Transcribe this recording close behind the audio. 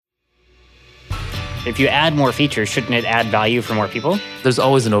If you add more features, shouldn't it add value for more people? There's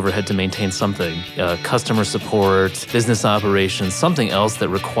always an overhead to maintain something. Customer support, business operations, something else that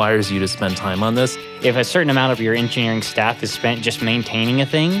requires you to spend time on this. If a certain amount of your engineering staff is spent just maintaining a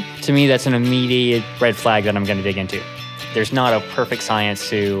thing, to me, that's an immediate red flag that I'm going to dig into. There's not a perfect science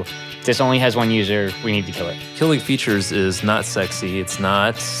to, this only has one user, we need to kill it. Killing features is not sexy. It's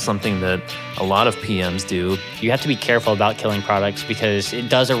not something that a lot of PMs do. You have to be careful about killing products because it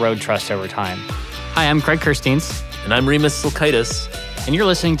does erode trust over time. Hi, I'm Craig Kirsteins. And I'm Remus Silkaitis. And you're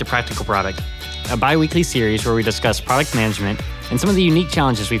listening to Practical Product, a bi-weekly series where we discuss product management and some of the unique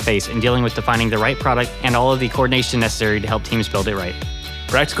challenges we face in dealing with defining the right product and all of the coordination necessary to help teams build it right.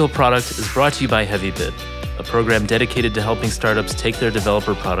 Practical Product is brought to you by HeavyBit, a program dedicated to helping startups take their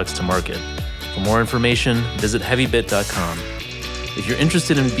developer products to market. For more information, visit heavybit.com. If you're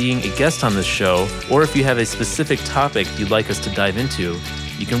interested in being a guest on this show, or if you have a specific topic you'd like us to dive into,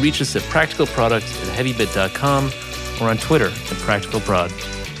 you can reach us at practicalproduct@heavybit.com or on Twitter at practicalprod.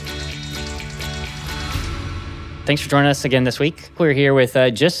 Thanks for joining us again this week. We're here with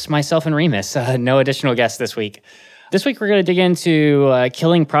just myself and Remus, no additional guests this week. This week we're going to dig into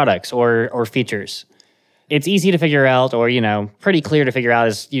killing products or features. It's easy to figure out, or, pretty clear to figure out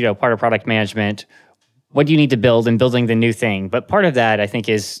as, part of product management, what you need to build and building the new thing. But part of that, I think,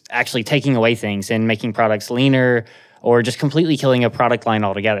 is actually taking away things and making products leaner or just completely killing a product line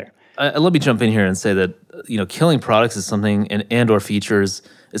altogether. Let me jump in here and say that, killing products is something, and or features,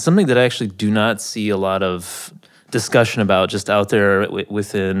 is something that I actually do not see a lot of discussion about just out there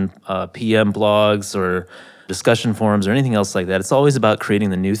within PM blogs or discussion forums or anything else like that. It's always about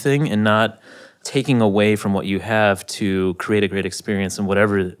creating the new thing and not taking away from what you have to create a great experience in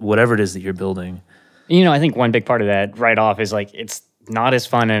whatever it is that you're building. I think one big part of that right off is it's not as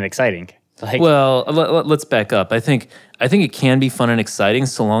fun and exciting. Well, let's back up. I think it can be fun and exciting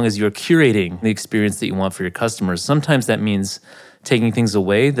so long as you're curating the experience that you want for your customers. Sometimes that means taking things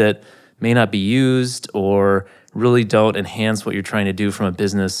away that may not be used or really don't enhance what you're trying to do from a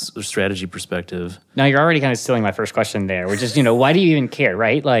business or strategy perspective. Now, you're already kind of stealing my first question there, which is, why do you even care,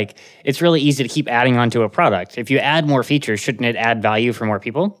 right? It's really easy to keep adding onto a product. If you add more features, shouldn't it add value for more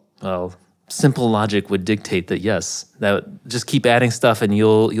people? Well, simple logic would dictate that yes, that just keep adding stuff and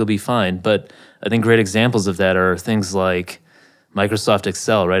you'll be fine. But I think great examples of that are things like Microsoft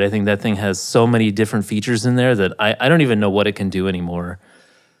Excel, right? I think that thing has so many different features in there that I don't even know what it can do anymore.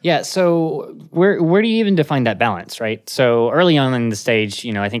 Yeah, so where do you even define that balance, right? So early on in the stage,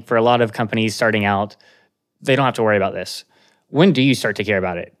 I think for a lot of companies starting out, they don't have to worry about this. When do you start to care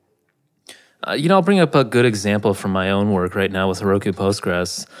about it? I'll bring up a good example from my own work right now with Heroku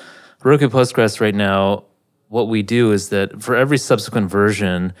Postgres. Heroku Postgres right now, what we do is that for every subsequent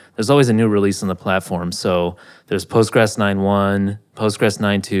version, there's always a new release on the platform. So there's Postgres 9.1, Postgres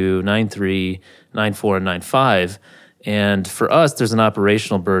 9.2, 9.3, 9.4, and 9.5. And for us, there's an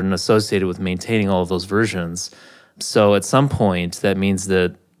operational burden associated with maintaining all of those versions. So at some point, that means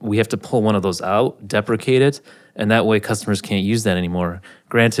that we have to pull one of those out, deprecate it, and that way customers can't use that anymore.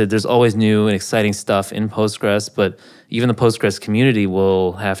 Granted, there's always new and exciting stuff in Postgres, but even the Postgres community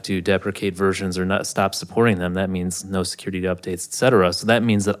will have to deprecate versions or not stop supporting them. That means no security updates, et cetera. So that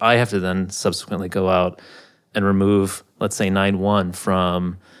means that I have to then subsequently go out and remove, let's say, 9.1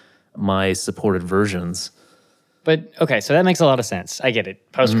 from my supported versions. But, okay, so that makes a lot of sense. I get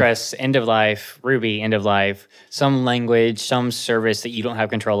it. Postgres, end of life. Ruby, end of life. Some language, some service that you don't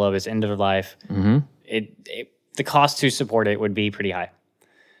have control of is end of life. Mm-hmm. The cost to support it would be pretty high.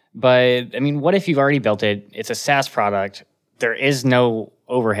 But, what if you've already built it? It's a SaaS product. There is no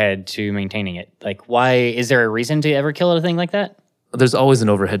overhead to maintaining it. Why? Is there a reason to ever kill a thing like that? There's always an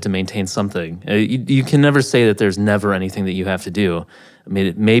overhead to maintain something. You can never say that there's never anything that you have to do.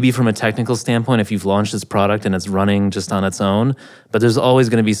 Maybe from a technical standpoint, if you've launched this product and it's running just on its own, but there's always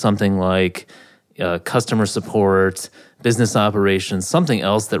going to be something like customer support, business operations, something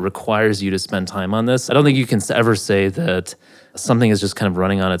else that requires you to spend time on this. I don't think you can ever say that something is just kind of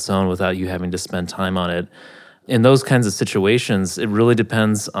running on its own without you having to spend time on it. In those kinds of situations, it really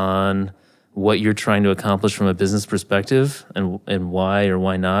depends on what you're trying to accomplish from a business perspective and why or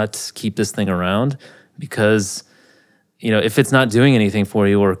why not keep this thing around. Because if it's not doing anything for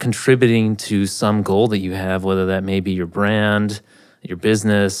you or contributing to some goal that you have, whether that may be your brand, your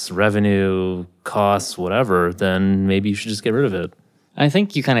business, revenue, costs, whatever, then maybe you should just get rid of it. I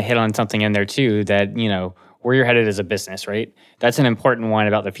think you kind of hit on something in there too that, where you're headed as a business, right? That's an important one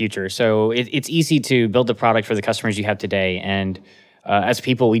about the future. So it's easy to build the product for the customers you have today. And as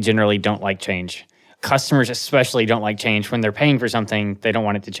people, we generally don't like change. Customers especially don't like change. When they're paying for something, they don't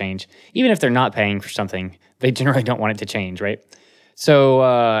want it to change. Even if they're not paying for something, they generally don't want it to change, right? So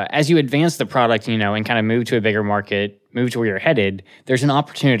as you advance the product, and kind of move to a bigger market, move to where you're headed, there's an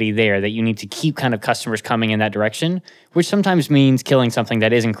opportunity there that you need to keep kind of customers coming in that direction, which sometimes means killing something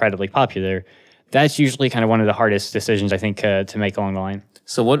that is incredibly popular. That's usually kind of one of the hardest decisions, I think, to make along the line.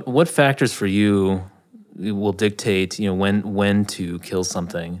 So what factors for you will dictate, when to kill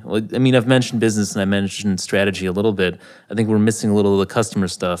something? Well, I mean, I've mentioned business and I mentioned strategy a little bit. I think we're missing a little of the customer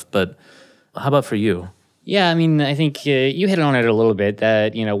stuff, but how about for you? Yeah, I mean, I think you hit on it a little bit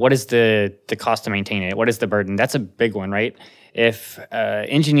that, what is the cost to maintain it? What is the burden? That's a big one, right? If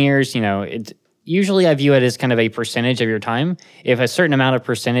engineers, usually I view it as kind of a percentage of your time. If a certain amount of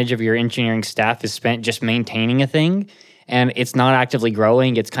percentage of your engineering staff is spent just maintaining a thing and it's not actively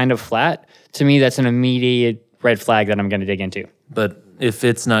growing, it's kind of flat, to me, that's an immediate red flag that I'm going to dig into. But if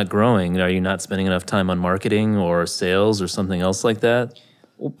it's not growing, are you not spending enough time on marketing or sales or something else like that?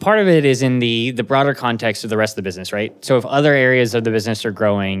 Well, part of it is in the broader context of the rest of the business, right? So if other areas of the business are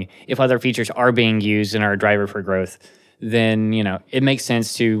growing, if other features are being used and are a driver for growth, then, it makes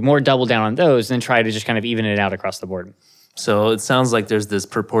sense to more double down on those than try to just kind of even it out across the board. So it sounds like there's this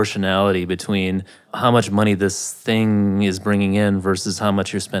proportionality between how much money this thing is bringing in versus how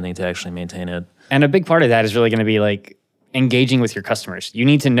much you're spending to actually maintain it. And a big part of that is really going to be like engaging with your customers. You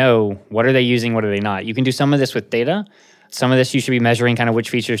need to know, what are they using, what are they not? You can do some of this with data. Some of this you should be measuring kind of which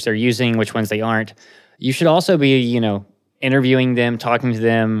features they're using, which ones they aren't. You should also be, interviewing them, talking to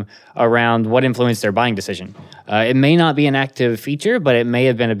them around what influenced their buying decision. It may not be an active feature, but it may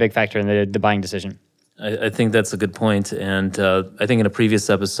have been a big factor in the buying decision. I think that's a good point. And I think in a previous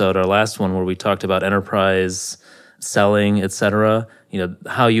episode, our last one where we talked about enterprise selling, et cetera,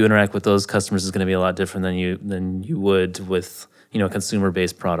 how you interact with those customers is going to be a lot different than you would with a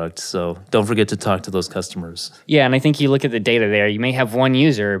consumer-based product. So don't forget to talk to those customers. Yeah, and I think you look at the data there, you may have one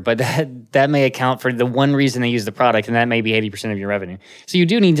user, but that may account for the one reason they use the product, and that may be 80% of your revenue. So you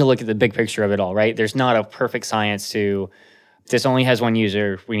do need to look at the big picture of it all, right? There's not a perfect science to, this only has one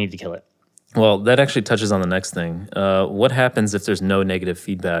user, we need to kill it. Well, that actually touches on the next thing. What happens if there's no negative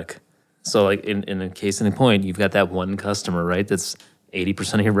feedback? So like in a case in point, you've got that one customer, right? That's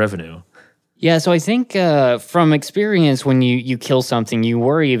 80% of your revenue. Yeah, so I think from experience, when you kill something, you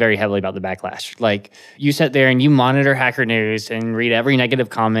worry very heavily about the backlash. Like, you sit there and you monitor Hacker News and read every negative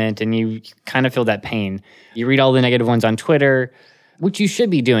comment, and you kind of feel that pain. You read all the negative ones on Twitter, which you should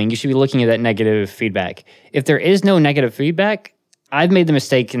be doing. You should be looking at that negative feedback. If there is no negative feedback, I've made the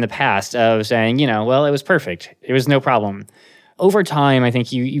mistake in the past of saying, well, it was perfect. It was no problem. Over time, I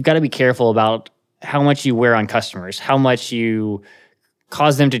think you've got to be careful about how much you wear on customers, how much you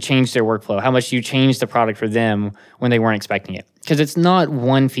cause them to change their workflow, how much you change the product for them when they weren't expecting it. Because it's not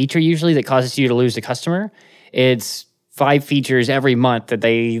one feature usually that causes you to lose a customer. It's 5 features every month that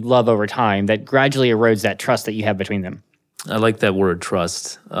they love over time that gradually erodes that trust that you have between them. I like that word,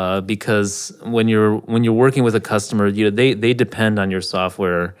 trust, because when you're working with a customer, they depend on your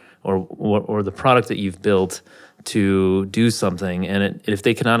software or the product that you've built to do something, and if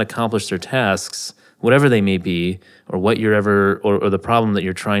they cannot accomplish their tasks, whatever they may be, or what or the problem that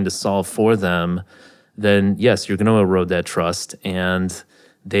you're trying to solve for them, then yes, you're going to erode that trust, and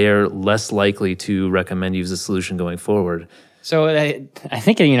they're less likely to recommend you as a solution going forward. So I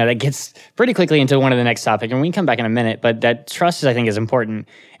think that gets pretty quickly into one of the next topic, and we can come back in a minute. But that trust, I think, is important,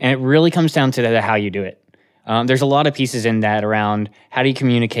 and it really comes down to how you do it. There's a lot of pieces in that around how do you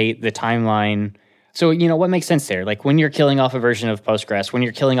communicate the timeline. So what makes sense there? Like when you're killing off a version of Postgres, when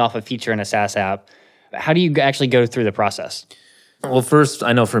you're killing off a feature in a SaaS app, how do you actually go through the process? Well, first,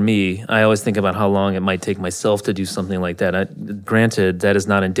 I know for me, I always think about how long it might take myself to do something like that. Granted, that is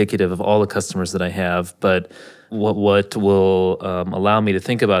not indicative of all the customers that I have, but what will allow me to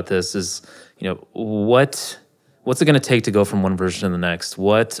think about this is, what's it going to take to go from one version to the next?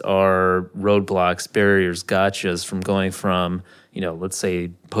 What are roadblocks, barriers, gotchas from going from, let's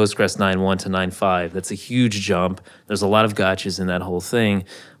say Postgres 9.1 to 9.5? That's a huge jump. There's a lot of gotchas in that whole thing.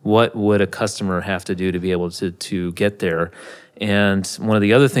 What would a customer have to do to be able to get there? And one of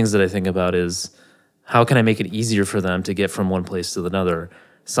the other things that I think about is, how can I make it easier for them to get from one place to another?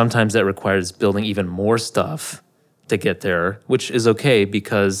 Sometimes that requires building even more stuff to get there, which is okay,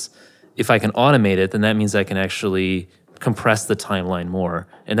 because if I can automate it, then that means I can actually compress the timeline more.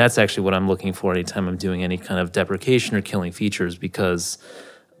 And that's actually what I'm looking for anytime I'm doing any kind of deprecation or killing features, because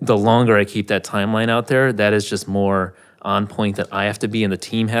the longer I keep that timeline out there, that is just more on point that I have to be and the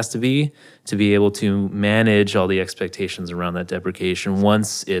team has to be able to manage all the expectations around that deprecation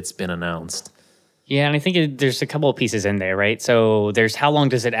once it's been announced. Yeah, and I think there's a couple of pieces in there, right? So there's how long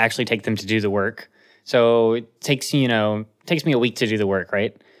does it actually take them to do the work? So it takes me a week to do the work,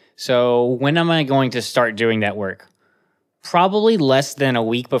 right? So when am I going to start doing that work? Probably less than a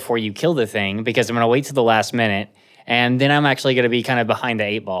week before you kill the thing because I'm going to wait to the last minute and then I'm actually going to be kind of behind the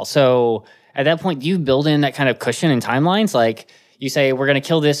 8 ball. So at that point, do you build in that kind of cushion and timelines? Like you say, we're going to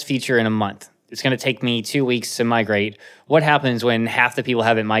kill this feature in a month. It's going to take me 2 weeks to migrate. What happens when half the people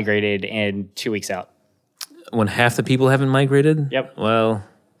haven't migrated and 2 weeks out? When half the people haven't migrated? Yep. Well,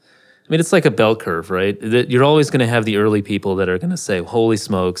 I mean, it's like a bell curve, right? You're always going to have the early people that are going to say, holy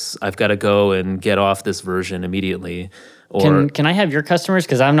smokes, I've got to go and get off this version immediately. Or Can I have your customers?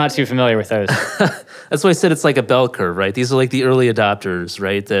 Because I'm not too familiar with those. that's why I said it's like a bell curve, right? These are like the early adopters,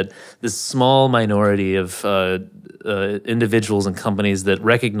 right? That this small minority of individuals and companies that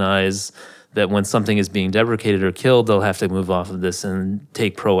recognize that when something is being deprecated or killed, they'll have to move off of this and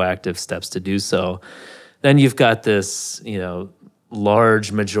take proactive steps to do so. Then you've got this,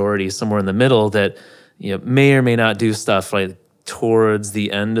 large majority somewhere in the middle that may or may not do stuff like towards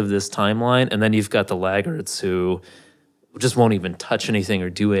the end of this timeline, and then you've got the laggards who just won't even touch anything or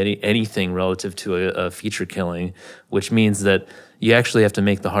do anything relative to a feature killing, which means that you actually have to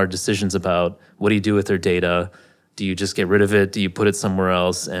make the hard decisions about what do you do with their data. Do you just get rid of it? Do you put it somewhere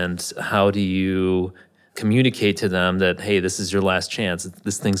else? And how do you communicate to them that, hey, this is your last chance.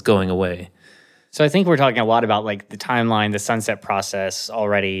 This thing's going away. So I think we're talking a lot about like the timeline, the sunset process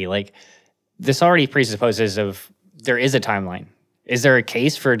already. Like this already presupposes of there is a timeline. Is there a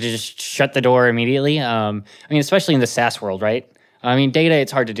case for just shut the door immediately? I mean, especially in the SaaS world, right? I mean, data,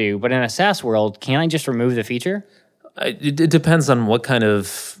 it's hard to do. But in a SaaS world, can I just remove the feature? It depends on what kind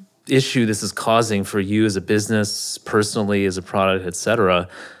of issue this is causing for you as a business, personally, as a product, et cetera.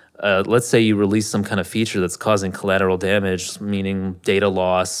 Let's say you release some kind of feature that's causing collateral damage, meaning data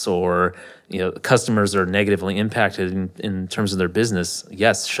loss or customers are negatively impacted in terms of their business.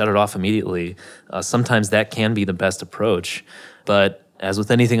 Yes, shut it off immediately. Sometimes that can be the best approach. But as with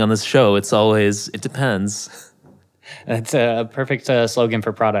anything on this show, it depends. That's a perfect slogan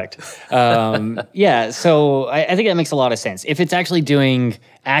for product. Yeah, so I think that makes a lot of sense. If it's actually doing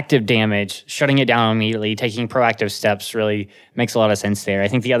active damage, shutting it down immediately, taking proactive steps really makes a lot of sense there. I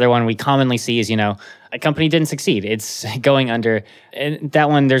think the other one we commonly see is, a company didn't succeed. It's going under. And that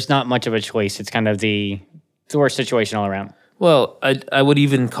one, there's not much of a choice. It's kind of the worst situation all around. Well, I would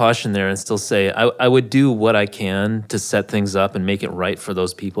even caution there and still say I would do what I can to set things up and make it right for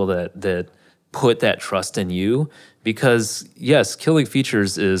those people that put that trust in you. Because yes, killing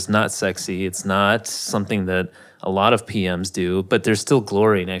features is not sexy. It's not something that a lot of PMs do, but there's still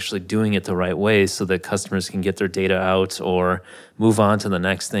glory in actually doing it the right way so that customers can get their data out or move on to the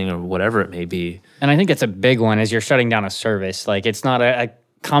next thing or whatever it may be. And I think that's a big one as you're shutting down a service. Like it's not a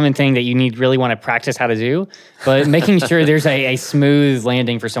common thing that you really want to practice how to do, but making sure there's a smooth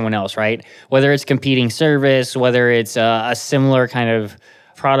landing for someone else, right? Whether it's competing service, whether it's a similar kind of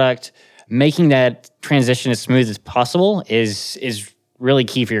product, making that transition as smooth as possible is really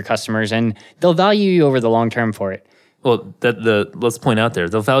key for your customers, and they'll value you over the long term for it. Well, let's point out there,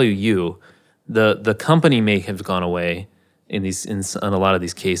 they'll value you. The company may have gone away in a lot of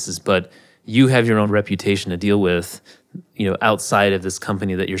these cases, but you have your own reputation to deal with, outside of this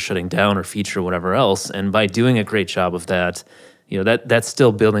company that you're shutting down or feature or whatever else. And by doing a great job of that, that's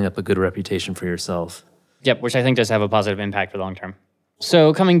still building up a good reputation for yourself. Yep, which I think does have a positive impact for the long term.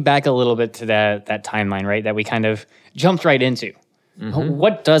 So coming back a little bit to that timeline, right, that we kind of jumped right into. Mm-hmm.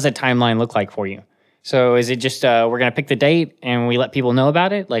 What does a timeline look like for you? So is it just we're going to pick the date and we let people know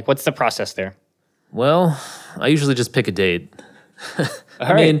about it? Like, what's the process there? Well, I usually just pick a date.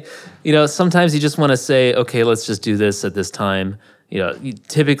 I mean, sometimes you just want to say, okay, let's just do this at this time.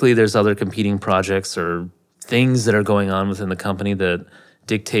 Typically there's other competing projects or things that are going on within the company that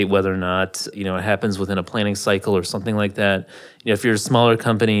dictate whether or not, it happens within a planning cycle or something like that. If you're a smaller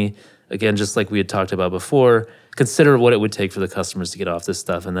company, again, just like we had talked about before, consider what it would take for the customers to get off this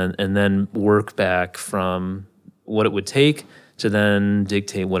stuff and then work back from what it would take to then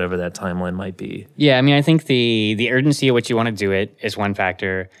dictate whatever that timeline might be. Yeah, I mean, I think the urgency of which you want to do it is one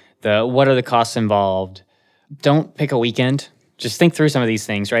factor. What are the costs involved? Don't pick a weekend. Just think through some of these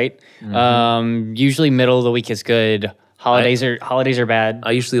things, right? Mm-hmm. Usually middle of the week is good. Holidays are bad.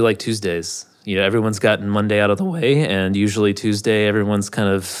 I usually like Tuesdays. Everyone's gotten Monday out of the way, and usually Tuesday, everyone's kind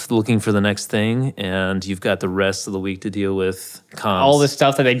of looking for the next thing, and you've got the rest of the week to deal with comms. All the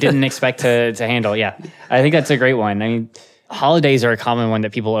stuff that they didn't expect to handle. Yeah, I think that's a great one. I mean, holidays are a common one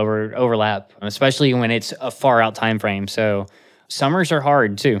that people overlap, especially when it's a far out time frame. So summers are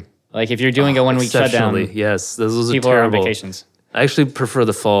hard too. Like if you're doing a 1 week shutdown, yes, those are people terrible. are on vacations. I actually prefer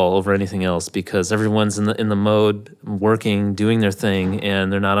the fall over anything else because everyone's in the mode, working, doing their thing, and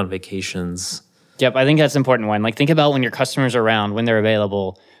they're not on vacations. Yep, I think that's an important one. Like think about when your customers are around, when they're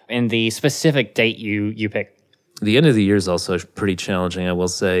available, and the specific date you pick. The end of the year is also pretty challenging, I will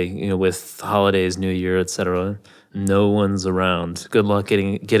say. With holidays, New Year, etc. No one's around. Good luck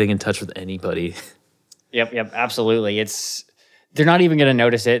getting in touch with anybody. Yep, absolutely. They're not even going to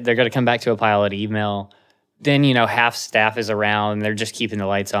notice it. They're going to come back to a pile of email. Then, half staff is around. They're just keeping the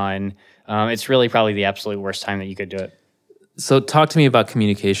lights on. It's really probably the absolute worst time that you could do it. So talk to me about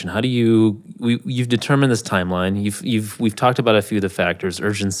communication. How do you've determined this timeline. We've talked about a few of the factors: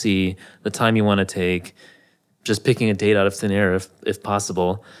 urgency, the time you want to take, just picking a date out of thin air if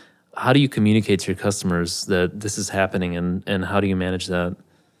possible. How do you communicate to your customers that this is happening, and how do you manage that?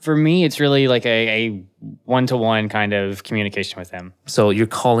 For me, it's really like a one-to-one kind of communication with them. So you're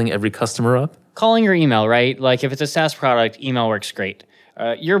calling every customer up? Calling or email, right? Like if it's a SaaS product, email works great.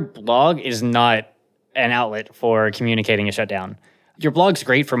 Your blog is not an outlet for communicating a shutdown. Your blog's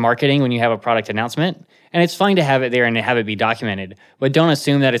great for marketing when you have a product announcement, and it's fine to have it there and to have it be documented, but don't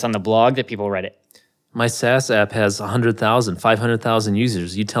assume that it's on the blog that people read it. My SaaS app has 100,000, 500,000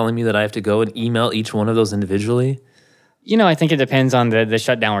 users. You telling me that I have to go and email each one of those individually? I think it depends on the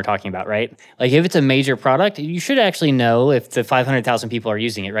shutdown we're talking about, right? Like if it's a major product, you should actually know if the 500,000 people are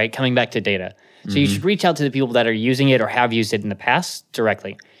using it, right? Coming back to data. So you should reach out to the people that are using it or have used it in the past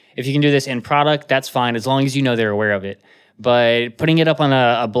directly. If you can do this in product, that's fine, as long as you know they're aware of it. But putting it up on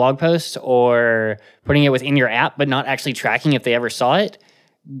a blog post or putting it within your app, but not actually tracking if they ever saw it,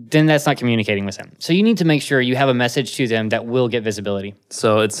 then that's not communicating with them. So you need to make sure you have a message to them that will get visibility.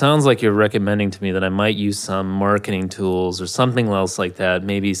 So it sounds like you're recommending to me that I might use some marketing tools or something else like that,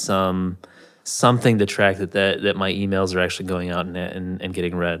 maybe something to track that my emails are actually going out and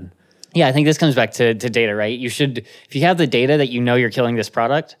getting read. Yeah, I think this comes back to data, right? You should, if you have the data that you're killing this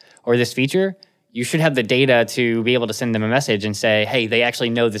product or this feature, you should have the data to be able to send them a message and say, hey, they actually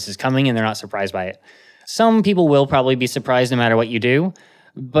know this is coming and they're not surprised by it. Some people will probably be surprised no matter what you do,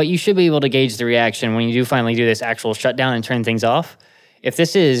 but you should be able to gauge the reaction when you do finally do this actual shutdown and turn things off. If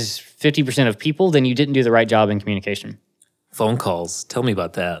this is 50% of people, then you didn't do the right job in communication. Phone calls. Tell me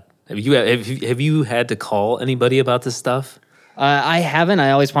about that. Have you had to call anybody about this stuff? I haven't.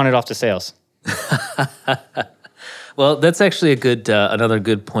 I always pawn it off to sales. Well, that's actually another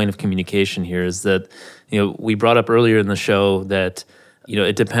good point of communication here is that, we brought up earlier in the show that,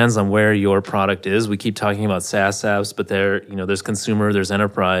 it depends on where your product is. We keep talking about SaaS apps, but there's consumer, there's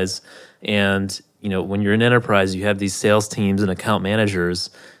enterprise. And, when you're in enterprise, you have these sales teams and account managers.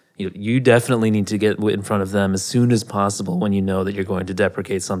 You definitely need to get in front of them as soon as possible when you know that you're going to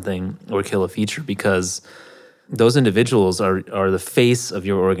deprecate something or kill a feature, because those individuals are the face of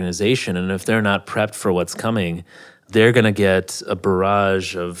your organization. And if they're not prepped for what's coming, they're going to get a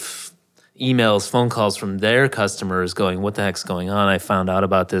barrage of emails, phone calls from their customers going, what the heck's going on? I found out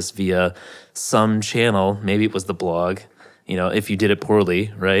about this via some channel. Maybe it was the blog, if you did it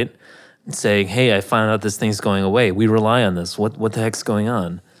poorly, right? Saying, hey, I found out this thing's going away. We rely on this. What the heck's going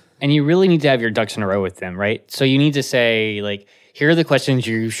on? And you really need to have your ducks in a row with them, right? So you need to say, like, here are the questions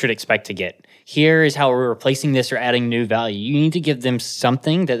you should expect to get. Here is how we're replacing this or adding new value. You need to give them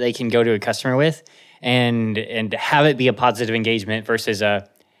something that they can go to a customer with and have it be a positive engagement versus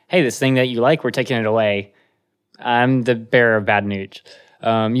hey, this thing that you like, we're taking it away. I'm the bearer of bad news.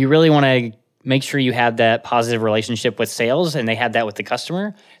 You really want to make sure you have that positive relationship with sales and they have that with the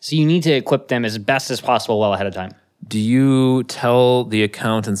customer. So you need to equip them as best as possible well ahead of time. Do you tell the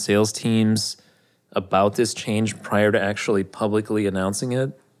account and sales teams about this change prior to actually publicly announcing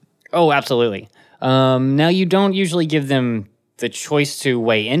it? Oh, absolutely. Now, you don't usually give them the choice to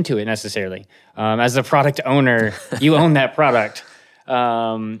weigh into it necessarily. As a product owner, you own that product.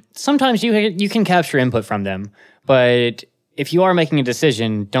 Sometimes you can capture input from them, but if you are making a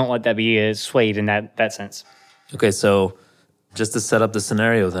decision, don't let that be swayed in that sense. Okay, so just to set up the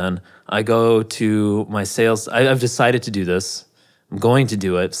scenario then, I go to my sales, I've decided to do this. I'm going to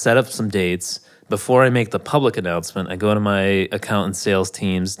do it, set up some dates. Before I make the public announcement, I go to my account and sales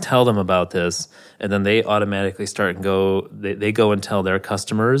teams, tell them about this, and then they automatically start and go, they go and tell their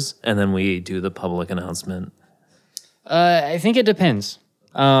customers, and then we do the public announcement. I think it depends.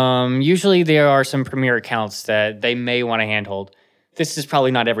 Usually there are some premier accounts that they may want to handhold. This is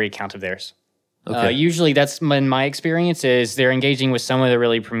probably not every account of theirs. Okay. Usually that's in my experience is they're engaging with some of the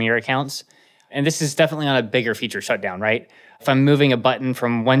really premier accounts. And this is definitely on a bigger feature shutdown, right? If I'm moving a button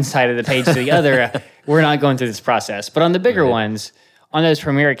from one side of the page to the other, we're not going through this process. But on the bigger ones, on those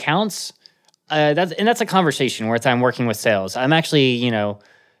premier accounts, that's a conversation where I'm working with sales. I'm actually,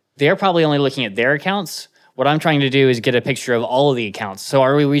 they're probably only looking at their accounts. What I'm trying to do is get a picture of all of the accounts. So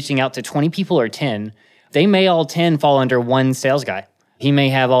are we reaching out to 20 people or 10? They may all 10 fall under one sales guy. He may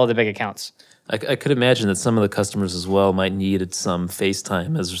have all the big accounts. I could imagine that some of the customers as well might need some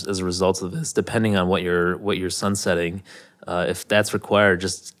FaceTime as a result of this, depending on what you're sunsetting. If that's required,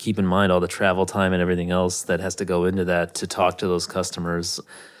 just keep in mind all the travel time and everything else that has to go into that to talk to those customers.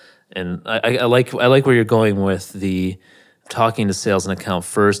 And I like where you're going with the talking to sales and account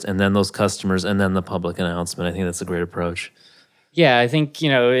first, and then those customers, and then the public announcement. I think that's a great approach. Yeah, I think,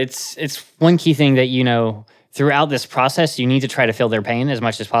 it's one key thing that, throughout this process, you need to try to feel their pain as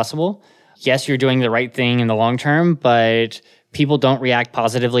much as possible. Yes, you're doing the right thing in the long term, but people don't react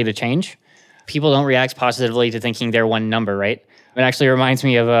positively to change. People don't react positively to thinking they're one number, right? It actually reminds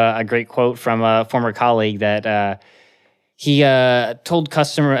me of a great quote from a former colleague that he told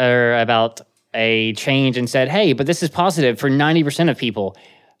customer about a change and said, hey, but this is positive for 90% of people.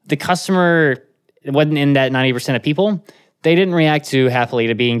 The customer wasn't in that 90% of people. They didn't react too happily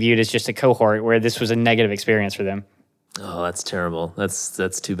to being viewed as just a cohort where this was a negative experience for them. Oh, that's terrible.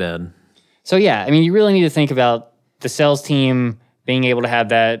 That's too bad. So yeah, you really need to think about the sales team being able to have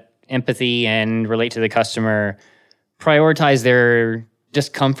that empathy and relate to the customer, prioritize their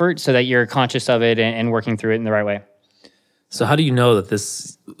discomfort so that you're conscious of it and working through it in the right way. So how do you know that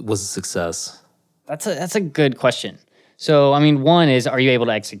this was a success? That's a good question. So, one is, are you able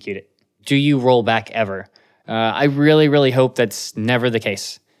to execute it? Do you roll back ever? I really, really hope that's never the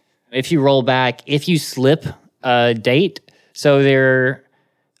case. If you roll back, if you slip a date, so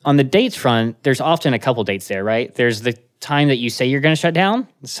on the dates front, there's often a couple dates there, right? There's the time that you say you're going to shut down.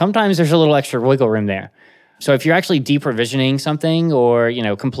 Sometimes there's a little extra wiggle room there. So if you're actually deprovisioning something or,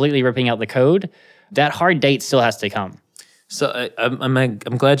 completely ripping out the code, that hard date still has to come. So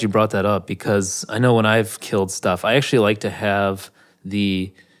I'm glad you brought that up, because I know when I've killed stuff, I actually like to have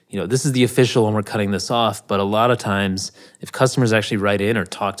this is the official when we're cutting this off, but a lot of times if customers actually write in or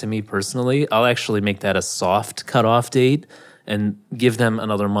talk to me personally, I'll actually make that a soft cutoff date and give them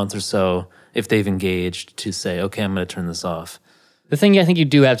another month or so if they've engaged to say, okay, I'm going to turn this off. The thing I think you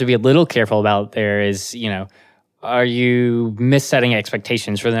do have to be a little careful about there is, are you mis-setting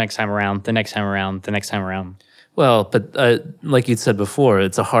expectations for the next time around, the next time around, the next time around? Well, but like you said before,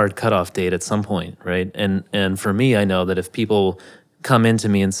 it's a hard cutoff date at some point, right? And for me, I know that if people come into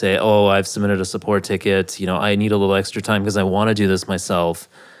me and say, oh, I've submitted a support ticket, I need a little extra time because I want to do this myself,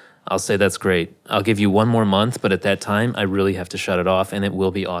 I'll say, that's great. I'll give you one more month, but at that time, I really have to shut it off, and it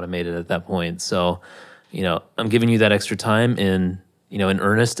will be automated at that point. So, I'm giving you that extra time in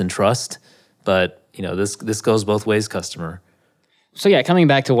earnest and trust, but, this goes both ways, customer. So yeah, coming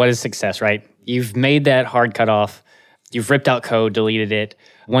back to what is success, right? You've made that hard cutoff. You've ripped out code, deleted it.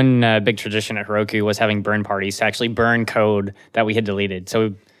 One big tradition at Heroku was having burn parties to actually burn code that we had deleted.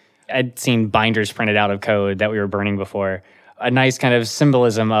 So I'd seen binders printed out of code that we were burning before. A nice kind of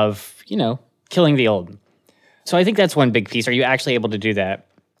symbolism of, killing the old. So I think that's one big piece. Are you actually able to do that?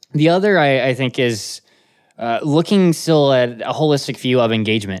 The other, I think, is looking still at a holistic view of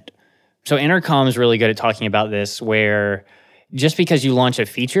engagement. So Intercom is really good at talking about this, where just because you launch a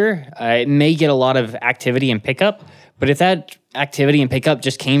feature, it may get a lot of activity and pickup, but if that activity and pickup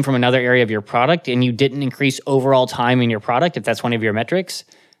just came from another area of your product and you didn't increase overall time in your product, if that's one of your metrics,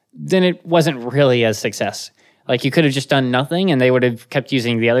 then it wasn't really a success. Like, you could have just done nothing and they would have kept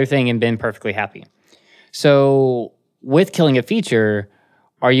using the other thing and been perfectly happy. So with killing a feature,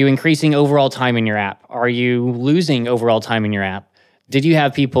 are you increasing overall time in your app? Are you losing overall time in your app? Did you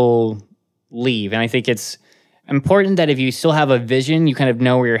have people leave? And I think it's important that if you still have a vision, you kind of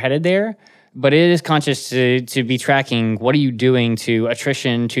know where you're headed there, but it is conscious to be tracking what are you doing to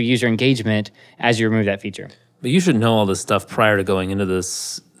attrition, to user engagement as you remove that feature. But you should know all this stuff prior to going into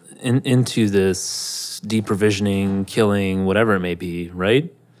this deprovisioning, killing, whatever it may be,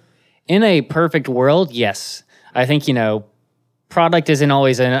 right? In a perfect world, yes. I think, product isn't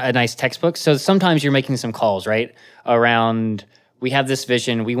always a nice textbook. So sometimes you're making some calls, right? Around, we have this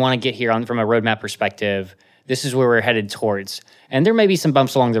vision, we want to get here from a roadmap perspective. This is where we're headed towards. And there may be some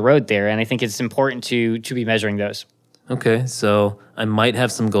bumps along the road there, and I think it's important to be measuring those. Okay, so I might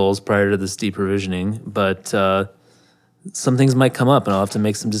have some goals prior to this deprovisioning, but some things might come up and I'll have to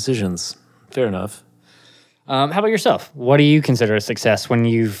make some decisions. Fair enough. How about yourself? What do you consider a success when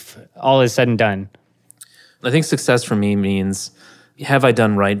all is said and done? I think success for me means, have I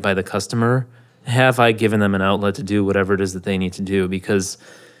done right by the customer? Have I given them an outlet to do whatever it is that they need to do? Because,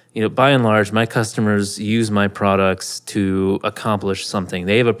 by and large, my customers use my products to accomplish something.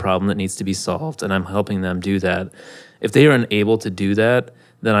 They have a problem that needs to be solved, and I'm helping them do that. If they are unable to do that,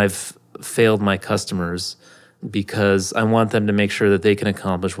 then I've failed my customers, because I want them to make sure that they can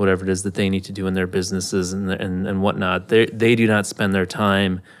accomplish whatever it is that they need to do in their businesses and whatnot. They do not spend their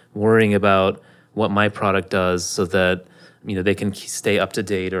time worrying about what my product does so that they can stay up to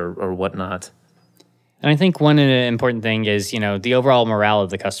date or whatnot. And I think one important thing is, the overall morale of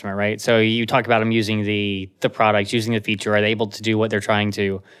the customer, right? So you talk about them using the products, using the feature, are they able to do what they're trying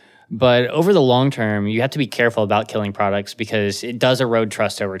to? But over the long term, you have to be careful about killing products because it does erode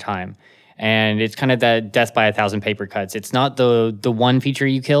trust over time. And it's kind of that death by 1,000 paper cuts. It's not the one feature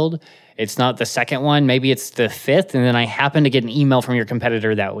you killed. It's not the second one. Maybe it's the fifth, and then I happen to get an email from your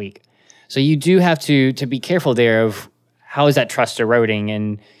competitor that week. So you do have to be careful there of how is that trust eroding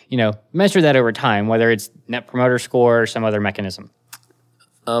and, measure that over time, whether it's Net Promoter Score or some other mechanism.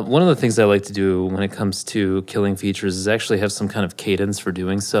 One of the things I like to do when it comes to killing features is actually have some kind of cadence for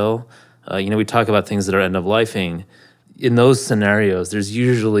doing so. We talk about things that are end-of-lifing. In those scenarios, there's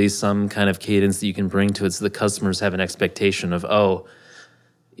usually some kind of cadence that you can bring to it so the customers have an expectation of,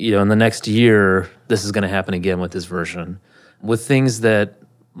 in the next year, this is going to happen again with this version. With things that,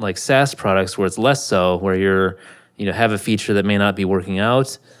 like SaaS products, where it's less so, where you're, have a feature that may not be working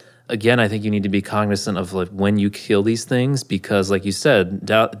out, again, I think you need to be cognizant of when you kill these things because, like you said,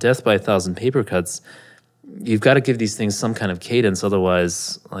 death by 1,000 paper cuts, you've got to give these things some kind of cadence.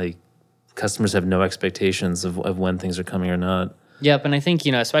 Otherwise, customers have no expectations of when things are coming or not. Yep, and I think,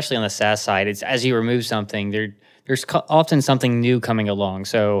 especially on the SaaS side, it's as you remove something, there's often something new coming along.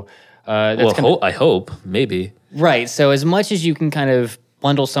 So I hope, maybe. Right, so as much as you can kind of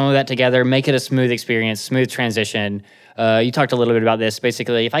bundle some of that together, make it a smooth experience, smooth transition. You talked a little bit about this.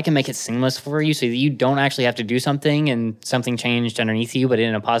 Basically, if I can make it seamless for you so that you don't actually have to do something and something changed underneath you, but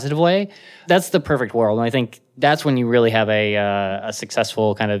in a positive way, that's the perfect world. And I think that's when you really have a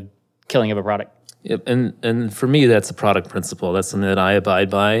successful kind of killing of a product. Yep, and for me, that's a product principle. That's something that I abide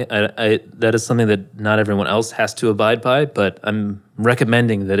by. That is something that not everyone else has to abide by, but I'm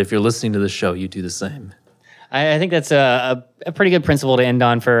recommending that if you're listening to the show, you do the same. I think that's a pretty good principle to end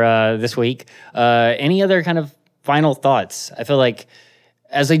on for this week. Any other kind of final thoughts? I feel like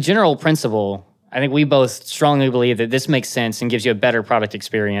as a general principle, I think we both strongly believe that this makes sense and gives you a better product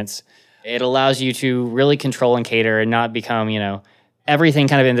experience. It allows you to really control and cater and not become, everything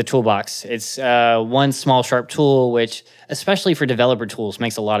kind of in the toolbox. It's one small, sharp tool, which, especially for developer tools,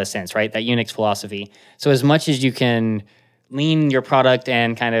 makes a lot of sense, right? That Unix philosophy. So as much as you can lean your product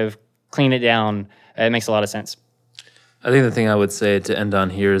and kind of clean it down, it makes a lot of sense. I think the thing I would say to end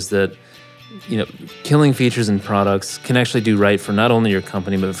on here is that, killing features and products can actually do right for not only your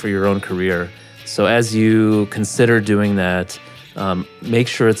company, but for your own career. So as you consider doing that, make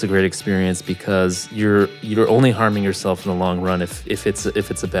sure it's a great experience because you're only harming yourself in the long run if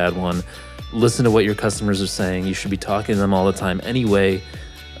it's a bad one. Listen to what your customers are saying. You should be talking to them all the time anyway.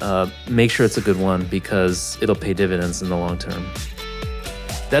 Make sure it's a good one because it'll pay dividends in the long term.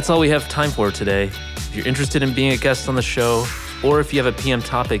 That's all we have time for today. If you're interested in being a guest on the show, or if you have a PM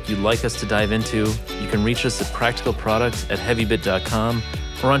topic you'd like us to dive into, you can reach us at practicalproduct@heavybit.com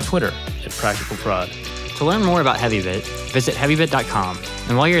or on Twitter @practicalprod. To learn more about Heavybit, visit heavybit.com,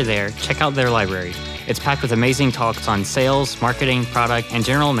 and while you're there, check out their library. It's packed with amazing talks on sales, marketing, product, and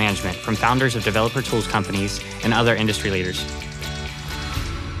general management from founders of developer tools companies and other industry leaders.